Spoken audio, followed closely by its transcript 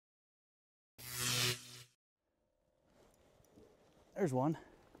There's one.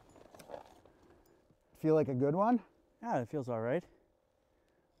 Feel like a good one? Yeah, it feels all right.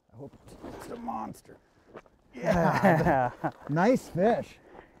 I hope it's a monster. Yeah. Nice fish.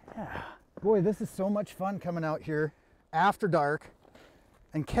 Yeah. Boy, this is so much fun coming out here after dark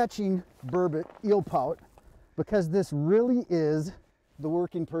and catching burbot, eelpout, because this really is the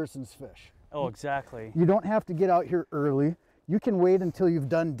working person's fish. Oh, exactly. You don't have to get out here early. You can wait until you've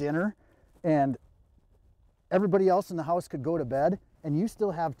done dinner and everybody else in the house could go to bed, and you still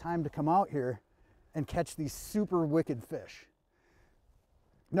have time to come out here and catch these super wicked fish.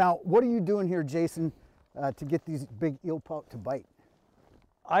 Now, what are you doing here, Jason, to get these big eelpout to bite?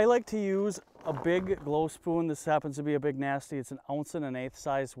 I like to use a big glow spoon. This happens to be a big nasty. It's 1 1/8 ounce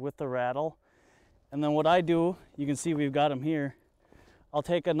size with the rattle. And then what I do, you can see we've got them here. I'll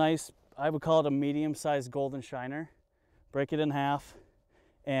take a nice, I would call it a medium-sized golden shiner, break it in half,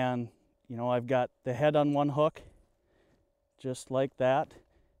 and you know, I've got the head on one hook, just like that,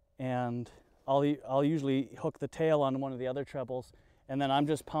 and I'll usually hook the tail on one of the other trebles, and then I'm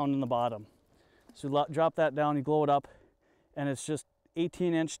just pounding the bottom. So drop that down, you glow it up, and it's just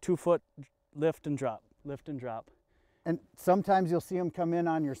 18-inch, 2-foot lift and drop, lift and drop. And sometimes you'll see them come in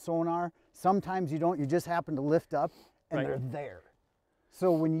on your sonar. Sometimes you don't. You just happen to lift up, and Right. they're there.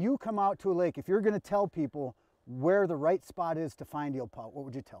 So when you come out to a lake, if you're going to tell people where the right spot is to find eelpout, what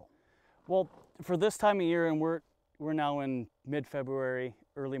would you tell them? Well, for this time of year, and we're now in mid-February,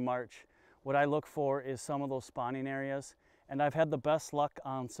 early March, what I look for is some of those spawning areas. And I've had the best luck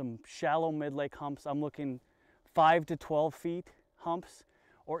on some shallow mid-lake humps. I'm looking 5 to 12 feet humps,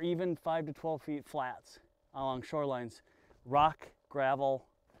 or even 5 to 12 feet flats along shorelines. Rock, gravel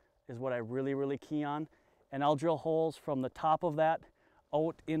is what I really key on. And I'll drill holes from the top of that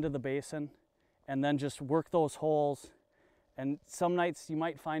out into the basin, and then just work those holes. And some nights you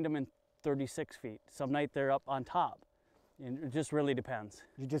might find them in 36 feet. Some night they're up on top. And it just really depends.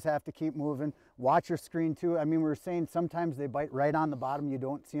 You just have to keep moving. Watch your screen too. I mean, we were saying sometimes they bite right on the bottom, you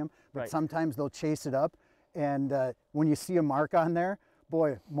don't see them, but Right. sometimes they'll chase it up. And when you see a mark on there,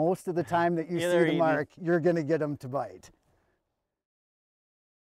 boy, most of the time that you Yeah, see they're the eating. mark, you're going to get them to bite.